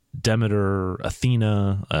Artemis, Demeter,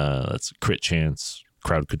 Athena. That's crit chance,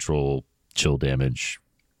 crowd control, chill damage,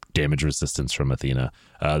 damage resistance from Athena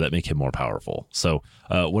that make him more powerful. So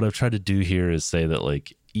what I've tried to do here is say that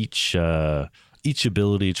like each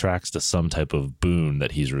ability tracks to some type of boon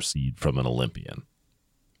that he's received from an Olympian.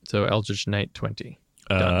 So Eldritch Knight 20.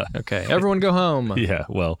 Okay, everyone go home. Yeah,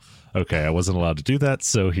 well, okay, I wasn't allowed to do that,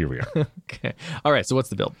 so here we are. Okay. All right, so what's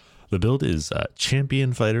the build? The build is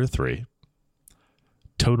Champion Fighter 3,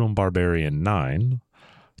 Totem Barbarian 9,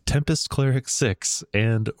 Tempest Cleric 6,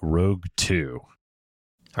 and Rogue 2.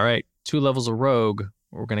 All right, 2 levels of Rogue.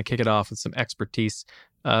 We're going to kick it off with some expertise.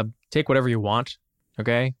 Take whatever you want,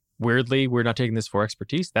 okay? Weirdly, we're not taking this for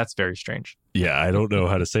expertise. That's very strange. Yeah, I don't know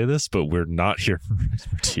how to say this, but we're not here for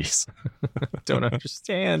expertise. Don't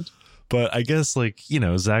understand. But I guess, like, you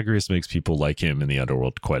know, Zagreus makes people like him in the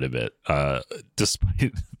underworld quite a bit,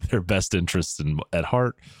 despite their best interests at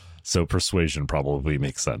heart. So persuasion probably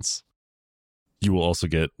makes sense. You will also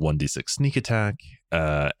get 1d6 sneak attack,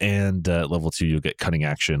 and level 2, you'll get cunning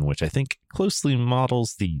action, which I think closely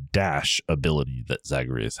models the dash ability that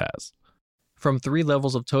Zagreus has. From 3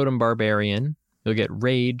 levels of Totem Barbarian, you'll get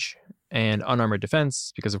Rage and Unarmored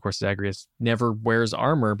Defense, because of course Zagreus never wears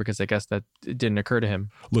armor, because I guess that didn't occur to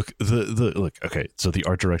him. Look, okay, so the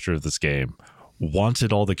art director of this game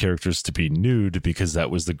wanted all the characters to be nude because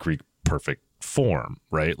that was the Greek perfect form,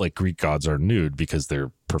 right? Like Greek gods are nude because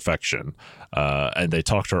they're perfection. And they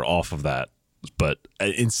talked her off of that, but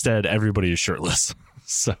instead everybody is shirtless.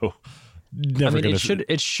 So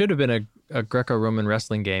it should have been a Greco-Roman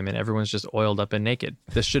wrestling game and everyone's just oiled up and naked.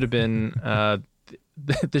 This should have been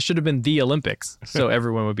this should have been the Olympics, so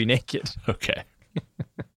everyone would be naked. Okay.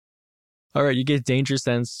 All right, you get Danger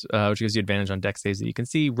Sense, which gives you advantage on dex saves that you can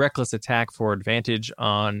see, Reckless Attack for advantage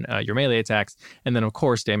on your melee attacks, and then, of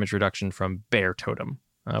course, damage reduction from Bear Totem,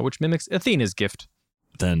 which mimics Athena's gift.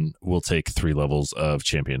 Then we'll take 3 levels of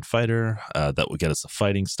Champion Fighter. That will get us a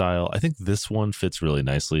fighting style. I think this one fits really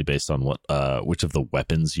nicely based on which of the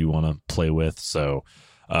weapons you want to play with. So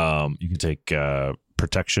you can take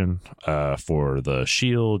Protection for the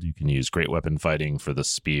shield. You can use Great Weapon Fighting for the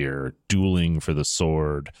spear, Dueling for the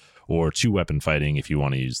sword, or 2-weapon fighting if you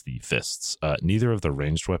want to use the fists. Neither of the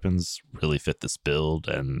ranged weapons really fit this build,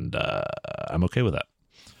 and I'm okay with that.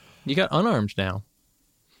 You got unarmed now.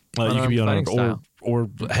 You can be unarmed, or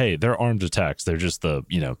hey, they're armed attacks. They're just they're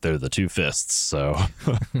the 2 fists, so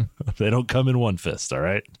they don't come in 1 fist, all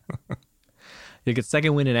right? You get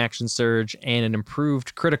Second Wind and Action Surge, and an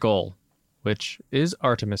improved critical, which is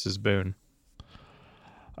Artemis's boon.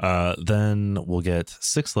 Then we'll get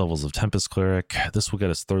 6 levels of Tempest Cleric. This will get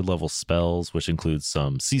us 3rd level spells, which includes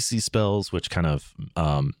some CC spells, which kind of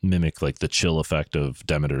mimic like the chill effect of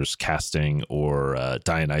Demeter's casting, or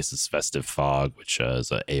Dionysus' Festive Fog, which is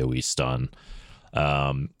an AoE stun.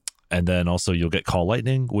 And then also you'll get Call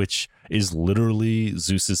Lightning, which is literally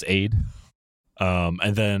Zeus's aid.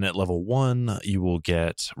 And then at level 1, you will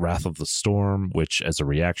get Wrath of the Storm, which as a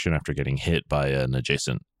reaction after getting hit by an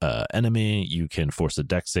adjacent enemy, you can force a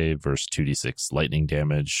dex save versus 2d6 lightning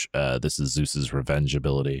damage. This is Zeus's revenge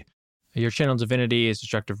ability. Your Channel Divinity is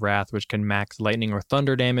Destructive Wrath, which can max lightning or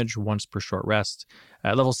thunder damage once per short rest.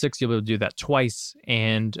 At level 6, you'll be able to do that twice,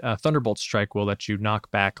 and Thunderbolt Strike will let you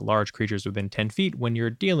knock back large creatures within 10 feet when you're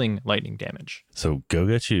dealing lightning damage. So go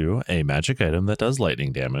get you a magic item that does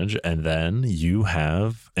lightning damage, and then you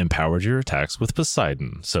have empowered your attacks with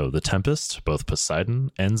Poseidon. So the Tempest, both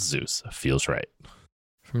Poseidon and Zeus, feels right.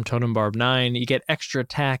 From Totem Barb 9, you get extra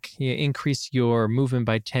attack. You increase your movement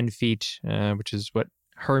by 10 feet, which is what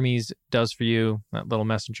Hermes does for you, that little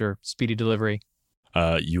messenger, speedy delivery.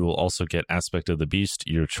 You will also get Aspect of the Beast,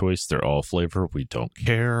 your choice. They're all flavor. We don't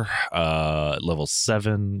care. Level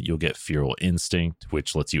 7, you'll get Feral Instinct,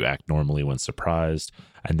 which lets you act normally when surprised.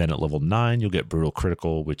 And then at level 9, you'll get Brutal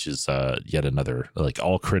Critical, which is yet another, like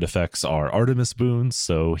all crit effects are Artemis boons.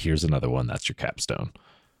 So here's another one. That's your capstone.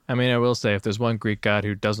 I mean, I will say, if there's one Greek god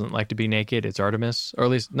who doesn't like to be naked, it's Artemis, or at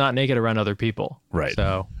least not naked around other people. Right.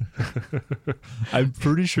 So I'm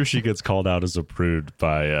pretty sure she gets called out as a prude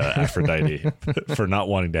by Aphrodite for not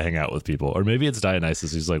wanting to hang out with people. Or maybe it's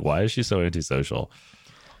Dionysus who's like, why is she so antisocial?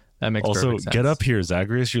 That makes also, perfect sense. Get up here,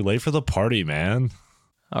 Zagreus. You're late for the party, man.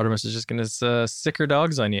 Artemis is just going to sick her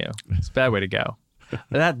dogs on you. It's a bad way to go.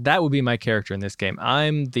 That would be my character in this game.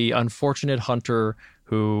 I'm the unfortunate hunter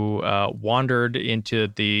who wandered into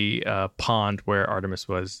the pond where Artemis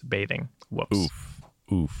was bathing. Whoops.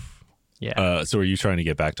 Oof. Yeah. So are you trying to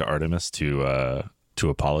get back to Artemis to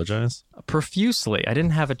apologize? Profusely. I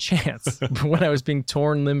didn't have a chance when I was being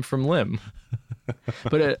torn limb from limb.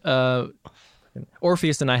 But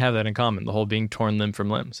Orpheus and I have that in common, the whole being torn limb from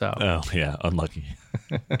limb. So. Oh, yeah. Unlucky.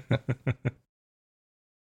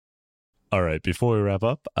 All right. Before we wrap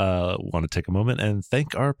up, I want to take a moment and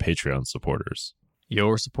thank our Patreon supporters.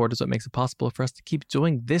 Your support is what makes it possible for us to keep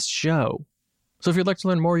doing this show. So if you'd like to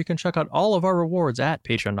learn more, you can check out all of our rewards at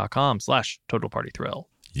patreon.com/totalpartythrill.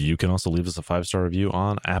 You can also leave us a 5-star review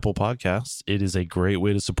on Apple Podcasts. It is a great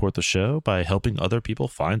way to support the show by helping other people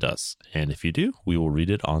find us. And if you do, we will read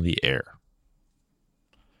it on the air.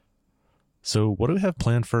 So what do we have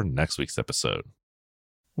planned for next week's episode?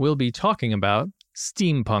 We'll be talking about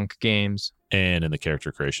steampunk games. And in the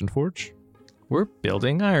Character Creation Forge, we're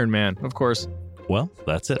building Iron Man, of course. Well,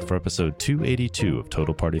 that's it for episode 282 of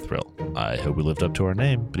Total Party Thrill. I hope we lived up to our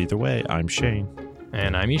name, but either way, I'm Shane.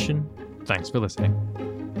 And I'm Ishan. Thanks for listening.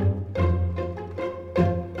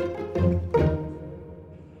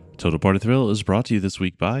 Total Party Thrill is brought to you this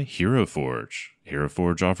week by Hero Forge. Hero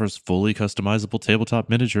Forge offers fully customizable tabletop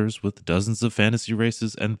miniatures with dozens of fantasy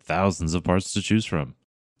races and thousands of parts to choose from.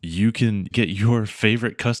 You can get your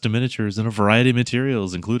favorite custom miniatures in a variety of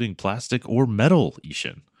materials, including plastic or metal,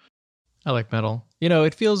 Ishan. I like metal. You know,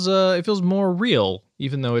 it feels more real,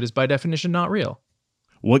 even though it is by definition not real.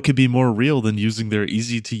 What could be more real than using their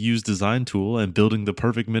easy-to-use design tool and building the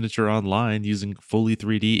perfect miniature online using fully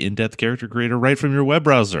 3D in-depth character creator right from your web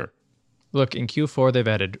browser? Look, in Q4, they've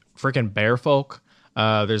added freaking bear folk.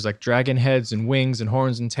 There's like dragon heads and wings and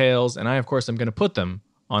horns and tails, and I, of course, am going to put them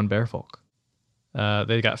on bear folk.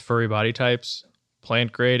 They got furry body types,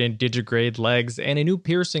 plant grade and digigrade legs, and a new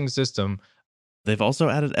piercing system. They've also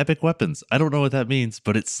added epic weapons. I don't know what that means,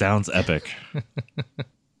 but it sounds epic.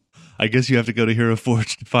 I guess you have to go to Hero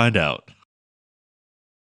Forge to find out.